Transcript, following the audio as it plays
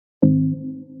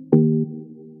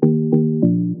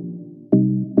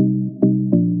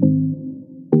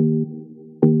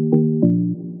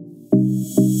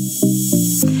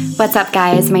What's up,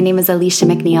 guys? My name is Alicia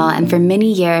McNeil, and for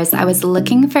many years, I was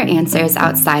looking for answers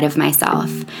outside of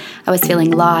myself. I was feeling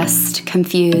lost,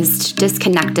 confused,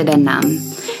 disconnected, and numb.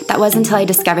 That wasn't until I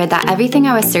discovered that everything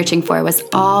I was searching for was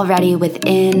already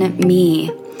within me.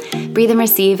 Breathe and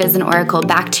Receive is an oracle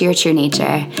back to your true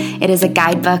nature. It is a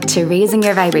guidebook to raising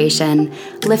your vibration,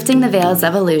 lifting the veils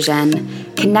of illusion,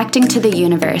 connecting to the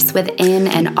universe within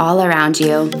and all around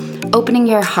you, opening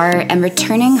your heart and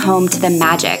returning home to the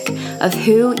magic of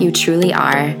who you truly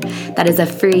are. That is a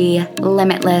free,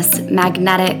 limitless,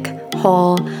 magnetic,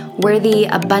 whole, worthy,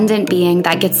 abundant being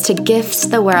that gets to gift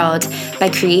the world by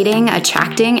creating,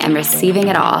 attracting, and receiving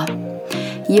it all.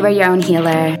 You are your own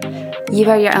healer. You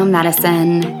are your own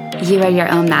medicine. You are your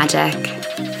own magic.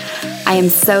 I am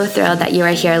so thrilled that you are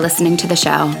here listening to the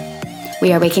show.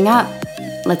 We are waking up.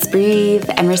 Let's breathe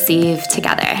and receive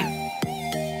together.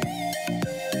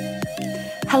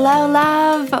 Hello,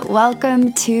 love.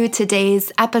 Welcome to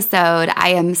today's episode. I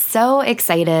am so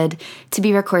excited to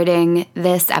be recording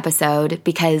this episode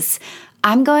because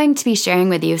I'm going to be sharing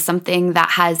with you something that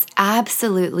has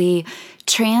absolutely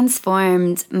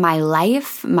transformed my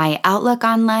life, my outlook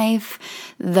on life,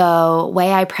 the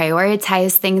way I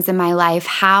prioritize things in my life,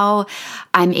 how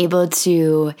I'm able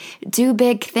to do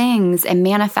big things and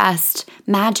manifest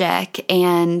magic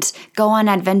and go on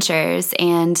adventures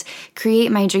and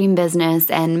create my dream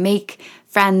business and make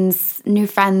friends, new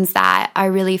friends that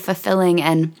are really fulfilling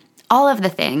and all of the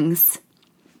things.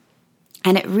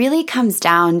 And it really comes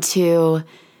down to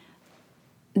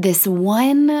this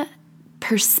one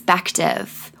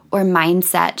perspective or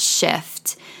mindset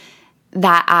shift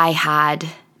that I had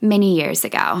many years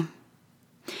ago.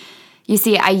 You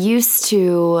see, I used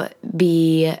to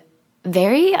be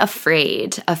very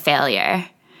afraid of failure.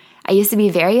 I used to be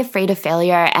very afraid of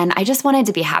failure, and I just wanted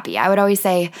to be happy. I would always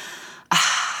say,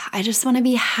 I just want to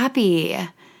be happy.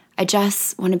 I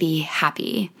just want to be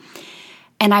happy.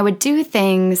 And I would do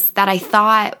things that I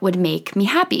thought would make me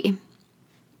happy.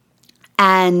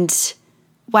 And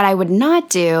what I would not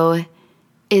do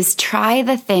is try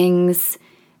the things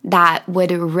that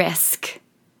would risk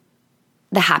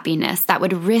the happiness, that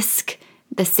would risk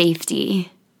the safety.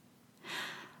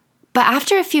 But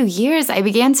after a few years, I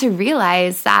began to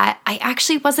realize that I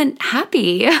actually wasn't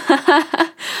happy.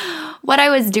 What I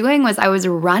was doing was I was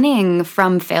running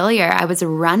from failure. I was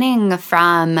running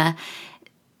from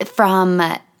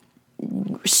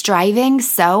striving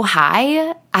so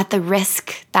high at the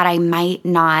risk that I might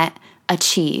not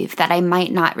achieve, that I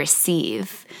might not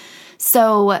receive.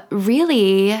 So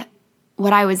really,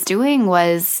 what I was doing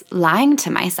was lying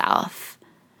to myself.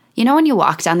 You know when you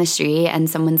walk down the street and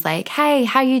someone's like, "Hey,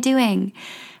 how you doing?"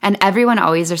 And everyone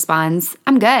always responds,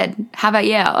 "I'm good. How about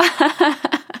you?"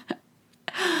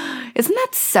 Isn't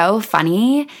that so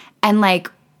funny and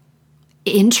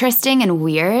interesting and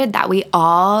weird that we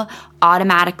all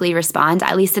automatically respond,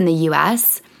 at least in the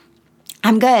US,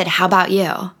 "I'm good. How about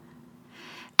you?"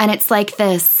 And it's like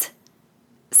this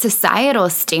societal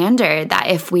standard that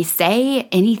if we say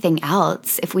anything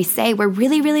else, if we say we're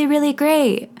really, really, really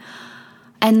great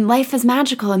and life is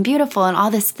magical and beautiful and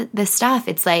all this stuff,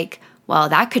 it's like, well,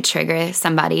 that could trigger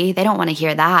somebody. They don't want to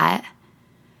hear that.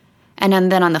 And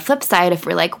then on the flip side, if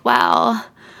we're like, well,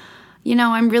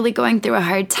 I'm really going through a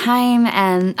hard time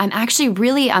and I'm actually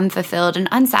really unfulfilled and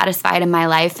unsatisfied in my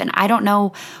life and I don't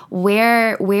know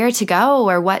where to go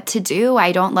or what to do.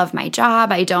 I don't love my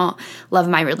job. I don't love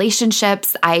my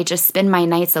relationships. I just spend my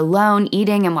nights alone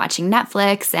eating and watching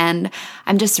Netflix and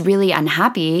I'm just really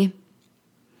unhappy.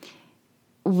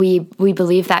 We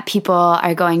believe that people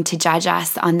are going to judge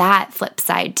us on that flip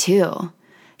side too.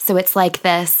 So it's like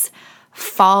this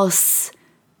false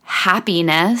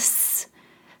happiness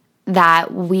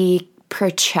that we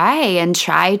portray and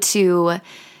try to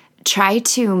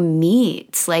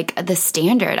meet the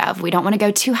standard of, we don't want to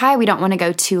go too high, we don't want to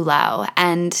go too low.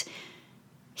 And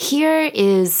here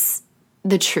is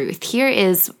the truth. Here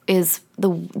is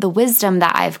the wisdom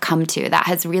that I've come to that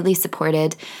has really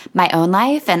supported my own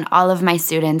life and all of my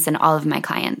students and all of my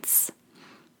clients.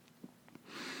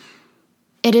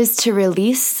 It is to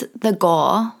release the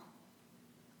goal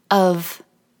of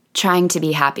trying to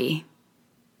be happy.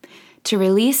 To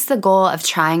release the goal of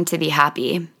trying to be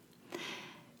happy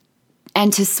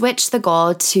and to switch the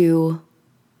goal to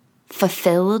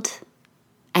fulfilled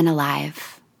and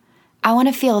alive. I want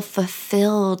to feel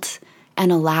fulfilled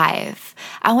and alive.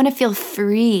 I want to feel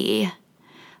free,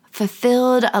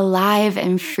 fulfilled, alive,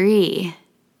 and free.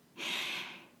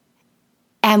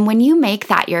 And when you make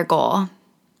that your goal,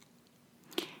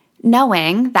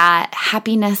 knowing that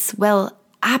happiness will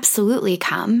absolutely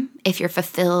come if you're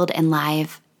fulfilled and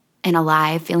alive and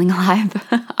alive, feeling alive.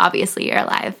 Obviously, you're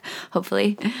alive,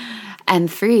 hopefully,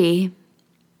 and free.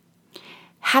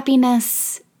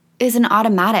 Happiness is an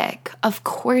automatic. Of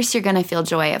course, you're going to feel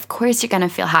joy. Of course, you're going to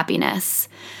feel happiness.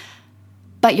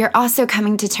 But you're also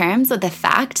coming to terms with the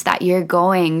fact that you're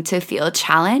going to feel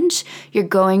challenge. You're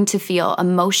going to feel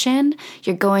emotion.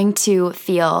 You're going to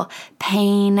feel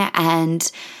pain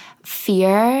and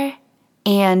fear.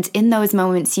 And in those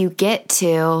moments, you get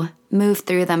to move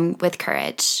through them with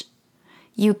courage.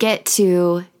 You get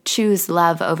to choose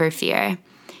love over fear.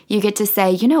 You get to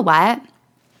say, you know what?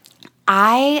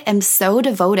 I am so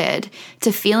devoted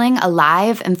to feeling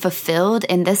alive and fulfilled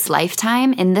in this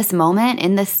lifetime, in this moment,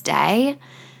 in this day,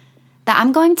 that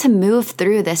I'm going to move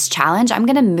through this challenge. I'm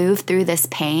going to move through this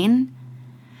pain.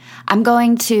 I'm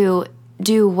going to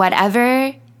do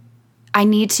whatever I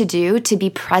need to do to be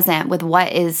present with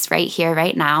what is right here,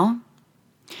 right now.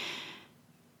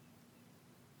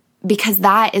 Because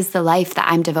that is the life that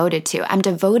I'm devoted to. I'm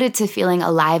devoted to feeling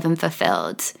alive and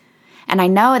fulfilled. And I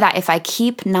know that if I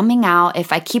keep numbing out,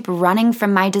 if I keep running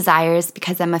from my desires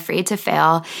because I'm afraid to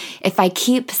fail, if I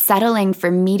keep settling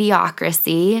for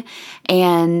mediocrity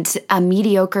and a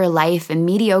mediocre life and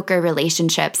mediocre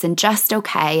relationships and just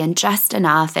okay and just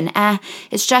enough and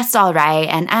it's just all right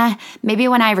and maybe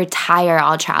when I retire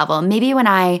I'll travel. Maybe when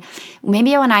I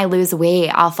lose weight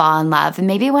I'll fall in love. And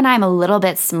maybe when I'm a little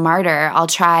bit smarter I'll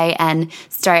try and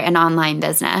start an online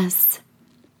business.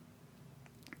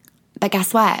 But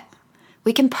guess what?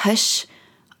 We can push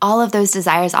all of those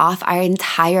desires off our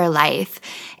entire life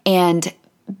and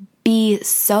be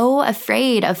so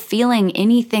afraid of feeling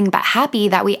anything but happy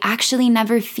that we actually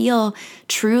never feel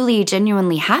truly,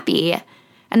 genuinely happy.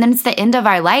 And then it's the end of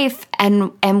our life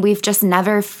and we've just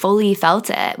never fully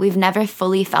felt it. We've never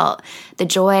fully felt the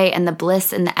joy and the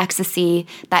bliss and the ecstasy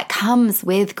that comes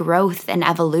with growth and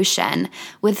evolution,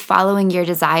 with following your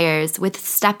desires, with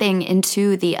stepping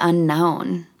into the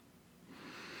unknown.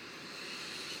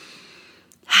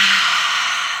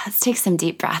 Let's take some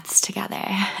deep breaths together.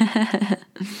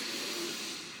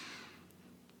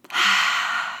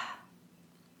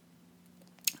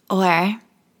 Or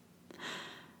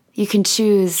you can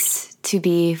choose to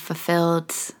be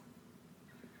fulfilled,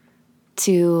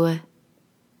 to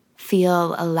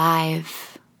feel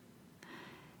alive,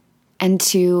 and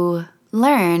to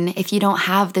learn, if you don't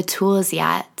have the tools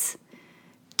yet,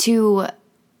 to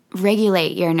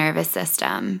regulate your nervous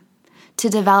system, to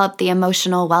develop the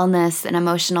emotional wellness and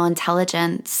emotional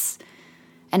intelligence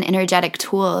and energetic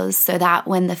tools so that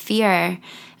when the fear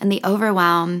and the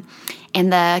overwhelm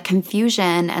and the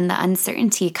confusion and the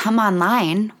uncertainty come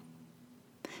online,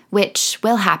 which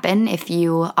will happen if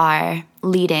you are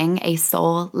leading a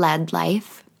soul-led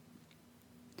life.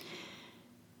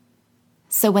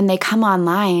 So when they come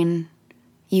online,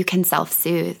 you can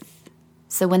self-soothe.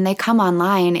 So when they come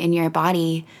online in your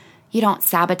body, you don't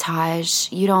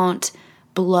sabotage, you don't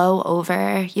blow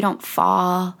over, you don't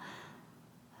fall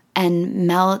and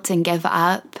melt and give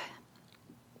up.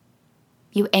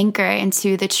 You anchor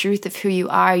into the truth of who you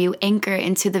are. You anchor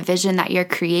into the vision that you're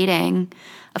creating,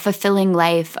 a fulfilling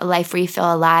life, a life where you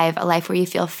feel alive, a life where you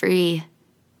feel free.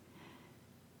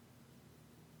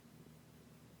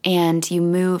 And you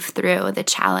move through the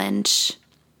challenge.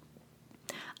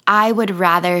 I would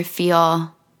rather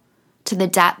feel to the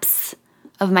depths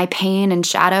of my pain and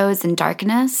shadows and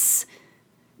darkness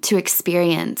to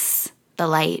experience the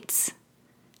light.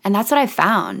 And that's what I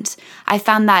found. I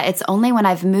found that it's only when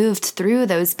I've moved through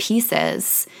those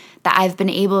pieces that I've been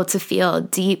able to feel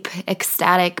deep,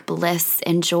 ecstatic bliss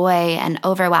and joy and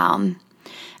overwhelm.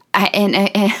 And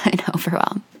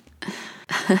overwhelm.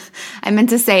 I meant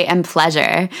to say and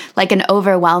pleasure, like an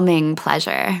overwhelming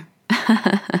pleasure.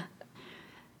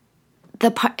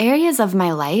 The areas of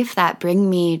my life that bring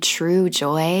me true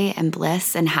joy and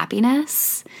bliss and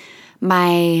happiness,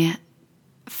 my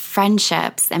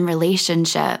friendships and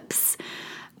relationships,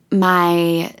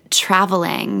 my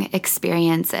traveling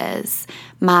experiences,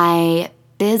 my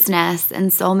business and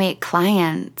soulmate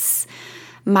clients,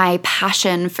 my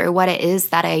passion for what it is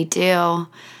that I do,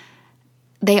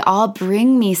 they all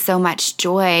bring me so much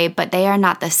joy, but they are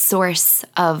not the source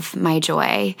of my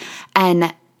joy.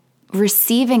 And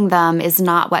receiving them is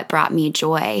not what brought me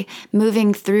joy.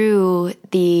 Moving through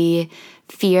the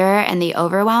fear and the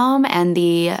overwhelm and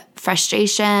the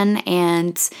frustration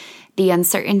and the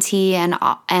uncertainty and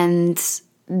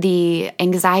the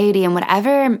anxiety and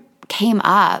whatever came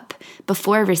up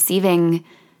before receiving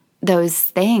those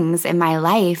things in my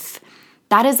life,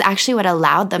 that is actually what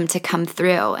allowed them to come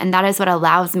through, and that is what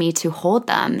allows me to hold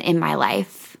them in my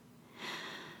life.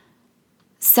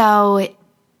 So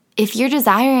if you're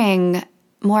desiring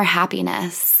more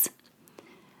happiness,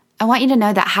 I want you to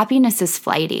know that happiness is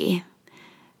flighty.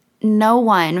 No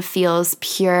one feels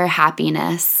pure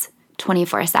happiness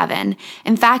 24/7.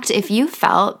 In fact, if you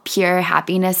felt pure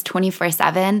happiness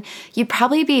 24/7, you'd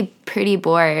probably be pretty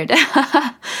bored.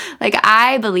 Like,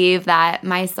 I believe that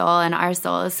my soul and our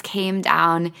souls came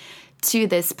down to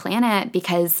this planet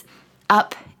because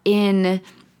up in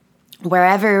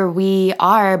wherever we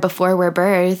are before we're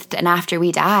birthed and after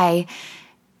we die,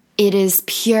 it is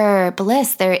pure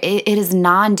bliss. It is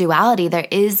non-duality. There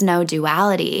is no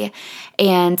duality.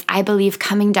 And I believe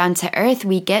coming down to earth,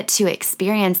 we get to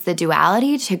experience the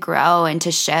duality to grow and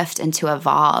to shift and to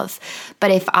evolve. But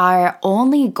if our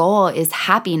only goal is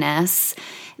happiness,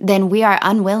 then we are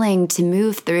unwilling to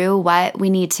move through what we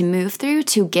need to move through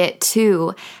to get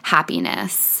to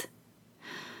happiness.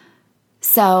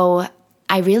 So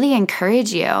I really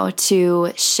encourage you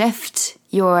to shift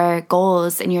your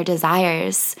goals and your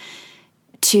desires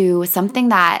to something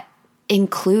that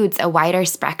includes a wider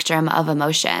spectrum of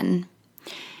emotion.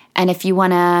 And if you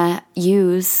want to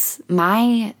use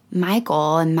my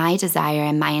goal and my desire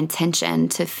and my intention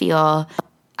to feel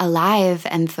alive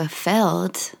and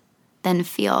fulfilled, then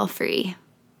feel free.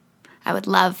 I would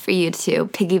love for you to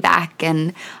piggyback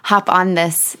and hop on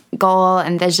this goal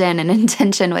and vision and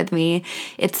intention with me.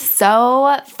 It's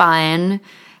so fun.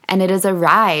 And it is a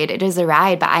ride. It is a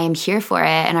ride, but I am here for it.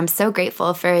 And I'm so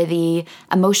grateful for the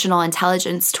emotional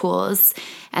intelligence tools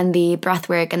and the breath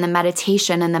work and the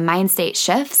meditation and the mind state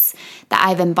shifts that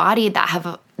I've embodied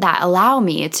that allow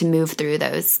me to move through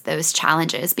those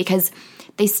challenges, because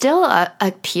they still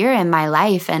appear in my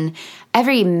life. And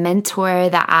every mentor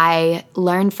that I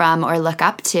learn from or look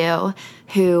up to,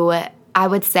 who I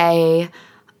would say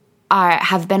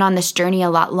have been on this journey a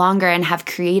lot longer and have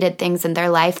created things in their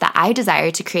life that I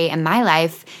desire to create in my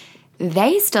life,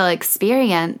 they still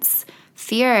experience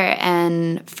fear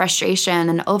and frustration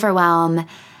and overwhelm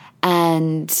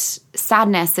and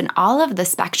sadness and all of the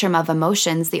spectrum of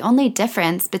emotions. The only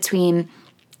difference between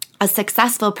a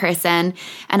successful person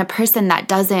and a person that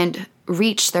doesn't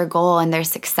reach their goal and their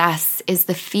success is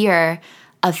the fear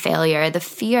of failure, the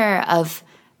fear of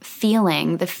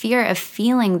feeling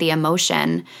the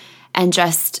emotion and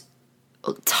just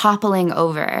toppling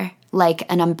over like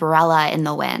an umbrella in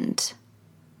the wind.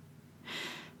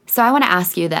 So I want to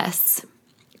ask you this.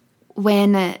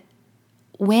 When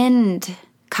wind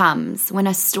comes, when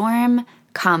a storm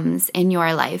comes in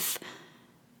your life,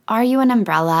 are you an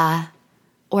umbrella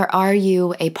or are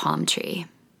you a palm tree?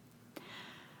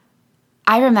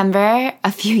 I remember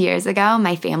a few years ago,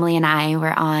 my family and I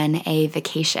were on a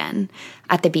vacation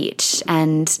at the beach,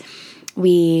 and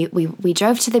we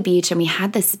drove to the beach and we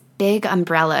had this big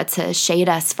umbrella to shade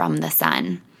us from the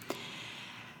sun.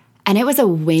 And it was a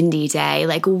windy day,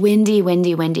 like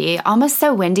windy, almost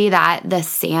so windy that the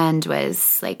sand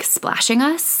was like splashing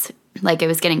us, like it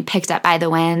was getting picked up by the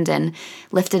wind and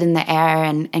lifted in the air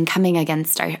and coming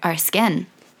against our skin.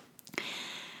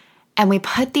 And we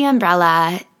put the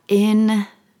umbrella in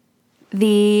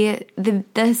the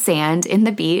sand in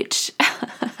the beach.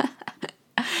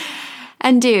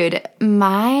 And dude,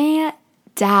 my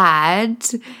dad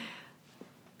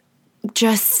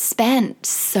just spent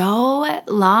so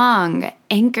long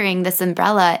anchoring this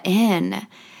umbrella in,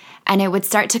 and it would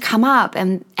start to come up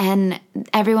and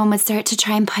everyone would start to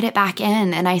try and put it back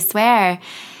in. And I swear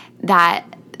that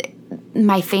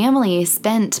my family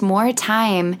spent more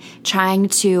time trying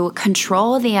to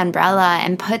control the umbrella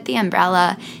and put the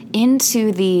umbrella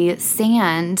into the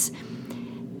sand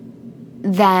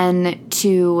than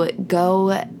to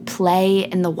go play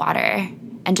in the water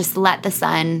and just let the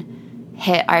sun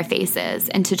hit our faces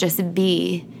and to just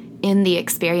be in the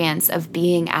experience of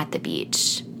being at the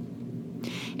beach.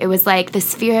 It was like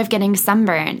this fear of getting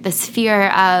sunburned, this fear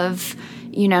of,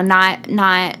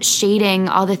 not shading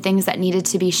all the things that needed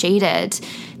to be shaded,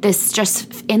 this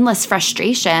just endless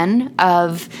frustration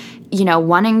of,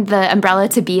 wanting the umbrella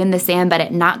to be in the sand, but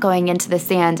it not going into the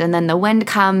sand. And then the wind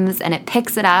comes and it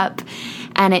picks it up.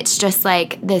 And it's just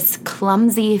like this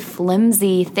clumsy,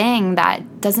 flimsy thing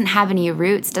that doesn't have any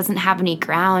roots, doesn't have any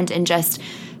ground, and just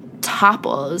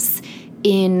topples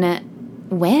in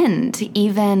wind,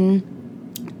 even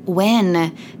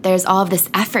when there's all of this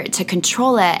effort to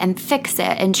control it and fix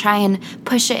it and try and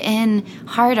push it in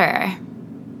harder.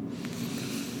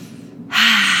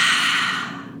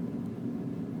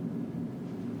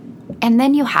 And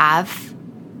then you have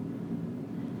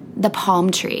the palm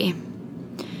tree.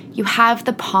 You have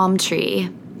the palm tree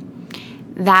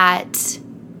that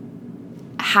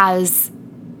has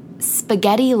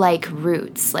spaghetti-like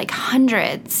roots, like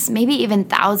hundreds, maybe even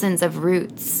thousands of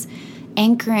roots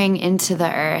anchoring into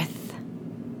the earth.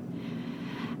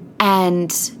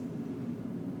 And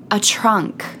a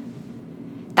trunk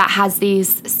that has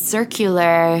these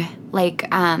circular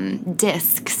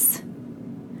discs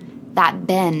that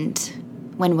bend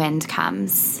when wind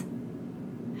comes.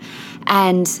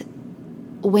 And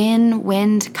when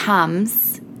wind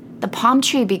comes, the palm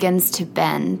tree begins to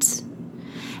bend.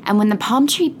 And when the palm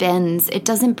tree bends, it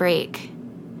doesn't break.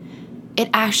 It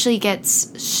actually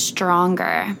gets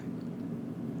stronger.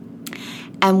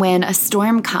 And when a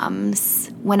storm comes,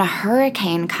 when a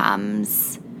hurricane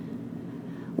comes,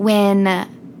 when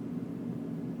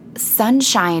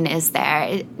sunshine is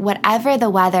there, whatever the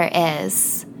weather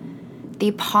is,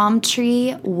 the palm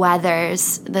tree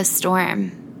weathers the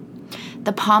storm.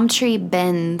 The palm tree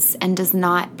bends and does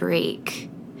not break.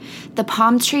 The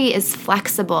palm tree is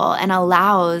flexible and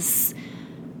allows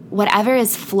whatever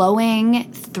is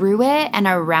flowing through it and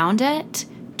around it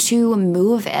to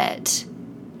move it,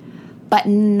 but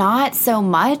not so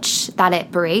much that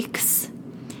it breaks,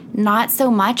 not so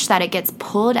much that it gets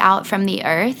pulled out from the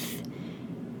earth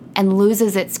and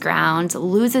loses its ground,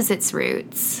 loses its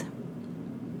roots.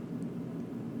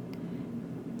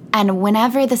 And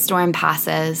whenever the storm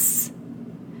passes,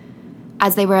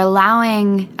 as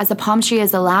the palm tree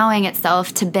is allowing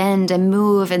itself to bend and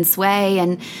move and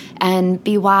sway and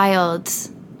be wild,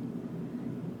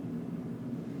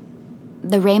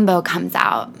 the rainbow comes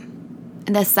out,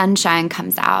 and the sunshine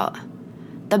comes out,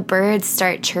 the birds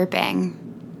start chirping,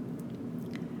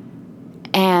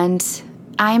 and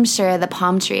I'm sure the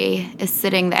palm tree is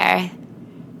sitting there,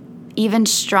 even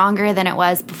stronger than it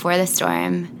was before the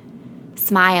storm,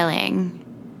 smiling,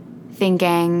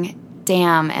 thinking,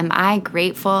 damn, am I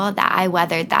grateful that I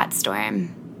weathered that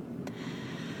storm?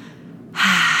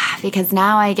 Because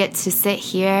now I get to sit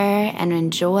here and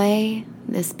enjoy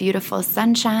this beautiful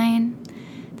sunshine,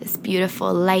 this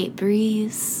beautiful light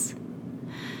breeze,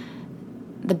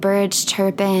 the birds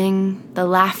chirping, the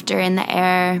laughter in the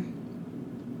air,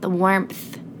 the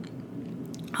warmth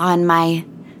on my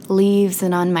leaves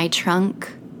and on my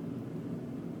trunk.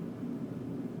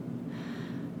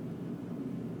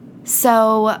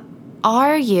 So,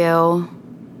 are you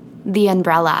the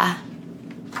umbrella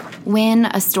when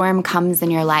a storm comes in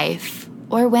your life,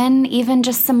 or when even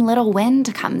just some little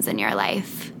wind comes in your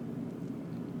life?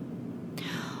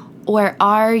 Or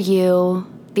are you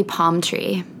the palm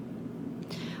tree?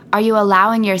 Are you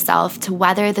allowing yourself to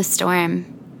weather the storm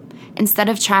instead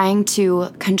of trying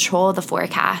to control the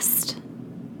forecast?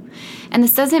 And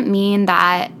this doesn't mean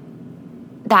that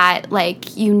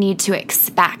you need to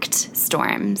expect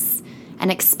storms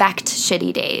and expect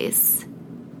shitty days.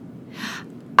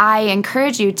 I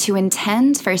encourage you to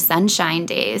intend for sunshine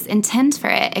days, intend for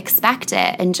it, expect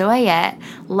it, enjoy it,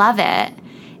 love it,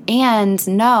 and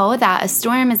know that a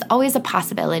storm is always a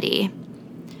possibility.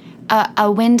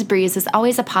 A wind breeze is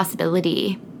always a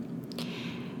possibility.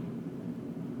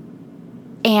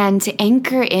 And to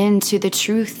anchor into the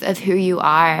truth of who you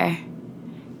are,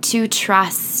 to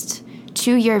trust,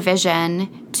 to your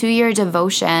vision, to your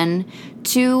devotion,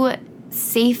 to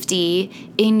safety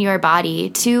in your body,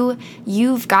 to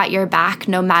you've got your back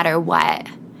no matter what,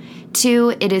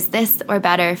 to it is this or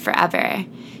better forever,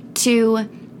 to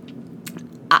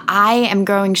I am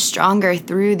growing stronger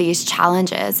through these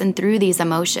challenges and through these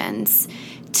emotions,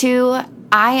 to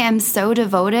I am so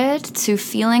devoted to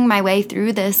feeling my way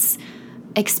through this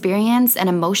experience and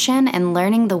emotion and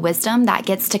learning the wisdom that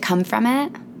gets to come from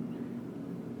it.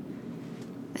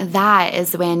 That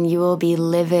is when you will be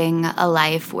living a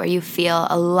life where you feel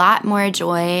a lot more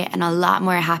joy and a lot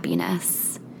more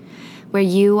happiness, where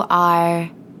you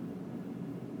are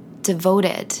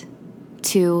devoted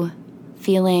to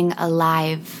feeling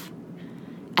alive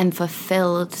and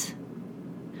fulfilled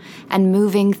and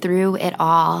moving through it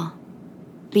all,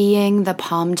 being the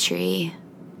palm tree,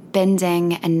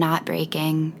 bending and not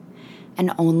breaking,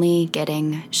 and only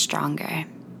getting stronger.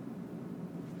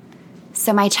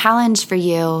 So my challenge for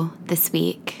you this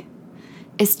week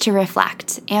is to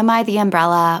reflect, am I the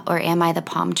umbrella or am I the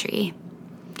palm tree?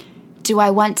 Do I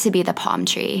want to be the palm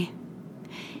tree?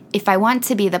 If I want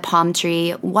to be the palm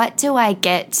tree, what do I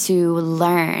get to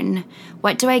learn?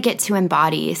 What do I get to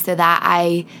embody so that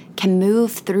I can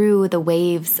move through the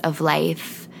waves of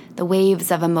life, the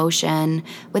waves of emotion,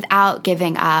 without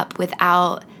giving up,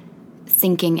 without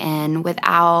sinking in,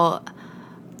 without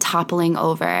toppling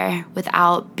over,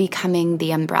 without becoming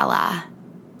the umbrella?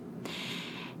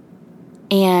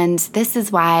 And this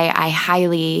is why I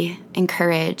highly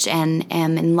encourage and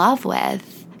am in love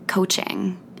with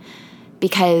coaching,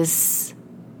 because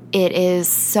it is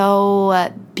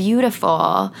so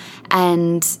beautiful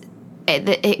and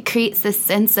it creates this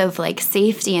sense of like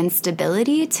safety and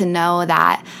stability to know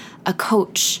that a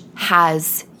coach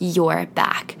has your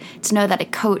back, to know that a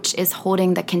coach is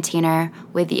holding the container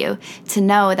with you, to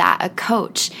know that a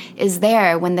coach is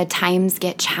there when the times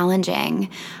get challenging.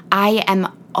 I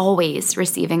am always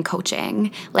receiving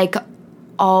coaching, like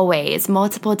always,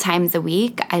 multiple times a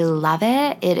week. I love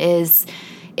it.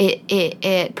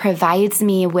 It provides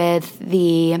me with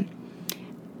the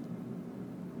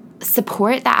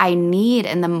support that I need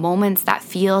in the moments that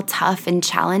feel tough and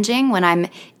challenging, when I'm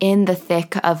in the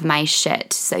thick of my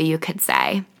shit, so you could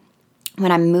say,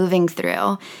 when I'm moving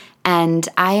through. And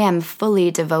I am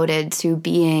fully devoted to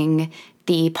being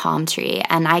the palm tree.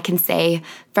 And I can say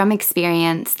from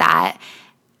experience that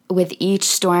with each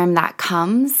storm that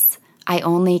comes, I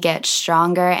only get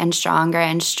stronger and stronger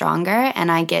and stronger,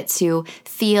 and I get to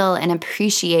feel and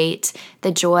appreciate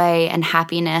the joy and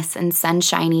happiness and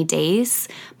sunshiny days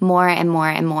more and more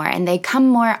and more. And they come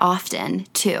more often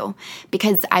too,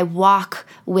 because I walk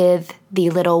with the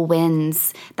little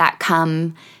wins that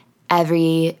come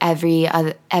every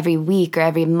week or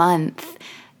every month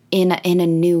in a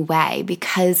new way,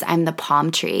 because I'm the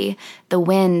palm tree. The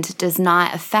wind does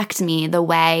not affect me the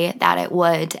way that it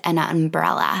would an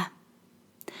umbrella.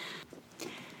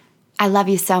 I love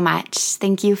you so much.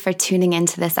 Thank you for tuning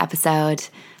into this episode.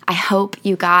 I hope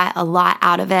you got a lot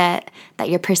out of it, that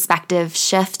your perspective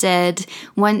shifted.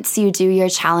 Once you do your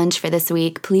challenge for this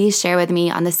week, please share with me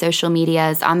on the social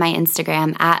medias, on my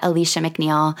Instagram at Alicia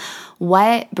McNeil,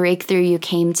 what breakthrough you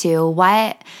came to,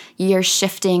 what you're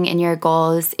shifting in your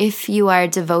goals, if you are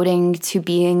devoting to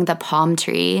being the palm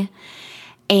tree.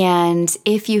 And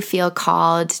if you feel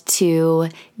called to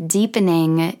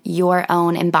deepening your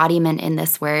own embodiment in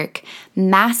this work,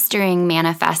 mastering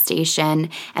manifestation,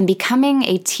 and becoming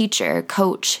a teacher,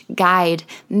 coach, guide,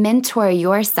 mentor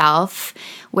yourself,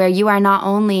 where you are not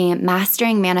only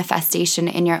mastering manifestation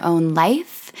in your own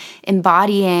life,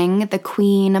 embodying the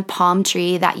queen palm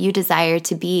tree that you desire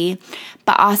to be,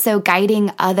 but also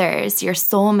guiding others, your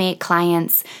soulmate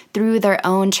clients, through their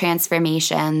own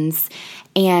transformations,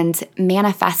 and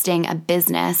manifesting a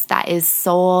business that is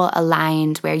soul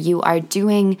aligned, where you are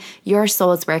doing your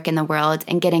soul's work in the world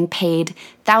and getting paid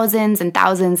thousands and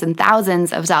thousands and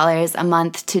thousands of dollars a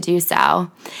month to do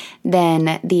so,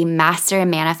 then the Master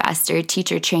Manifestor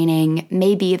Teacher Training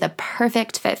may be the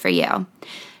perfect fit for you.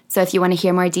 So if you want to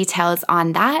hear more details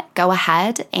on that, go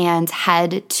ahead and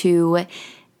head to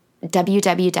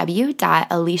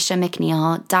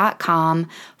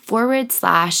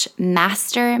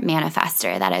www.aliciamcneil.com/Master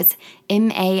Manifestor. That is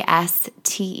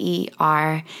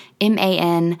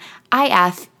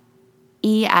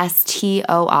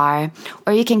MasterManifestor.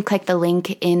 Or you can click the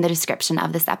link in the description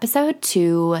of this episode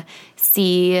to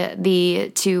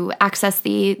access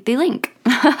the link.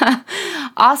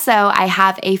 Also, I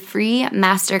have a free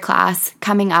masterclass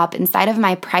coming up inside of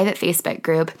my private Facebook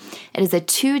group. It is a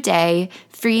 2-day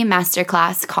free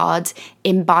masterclass called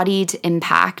Embodied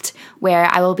Impact, where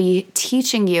I will be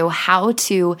teaching you how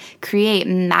to create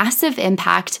massive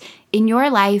impact in your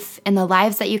life, in the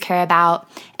lives that you care about,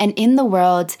 and in the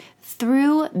world,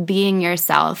 through being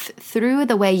yourself, through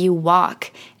the way you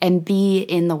walk and be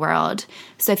in the world.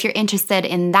 So if you're interested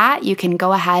in that, you can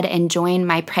go ahead and join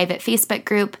my private Facebook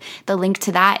group. The link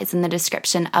to that is in the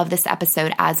description of this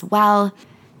episode as well.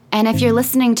 And if you're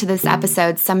listening to this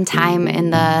episode sometime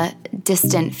in the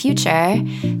distant future,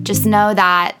 just know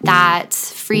that that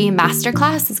free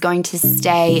masterclass is going to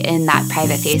stay in that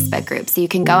private Facebook group. So you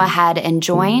can go ahead and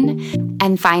join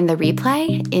and find the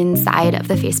replay inside of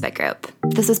the Facebook group.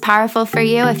 If this was powerful for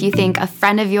you, if you think a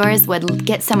friend of yours would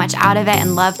get so much out of it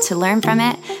and love to learn from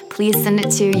it, please send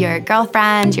it to your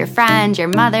girlfriend, your friend, your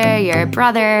mother, your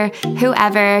brother,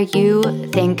 whoever you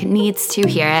think needs to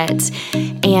hear it.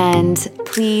 And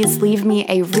please leave me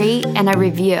a rate and a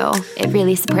review. It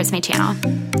really supports my channel.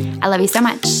 I love you so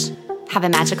much. Have a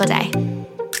magical day.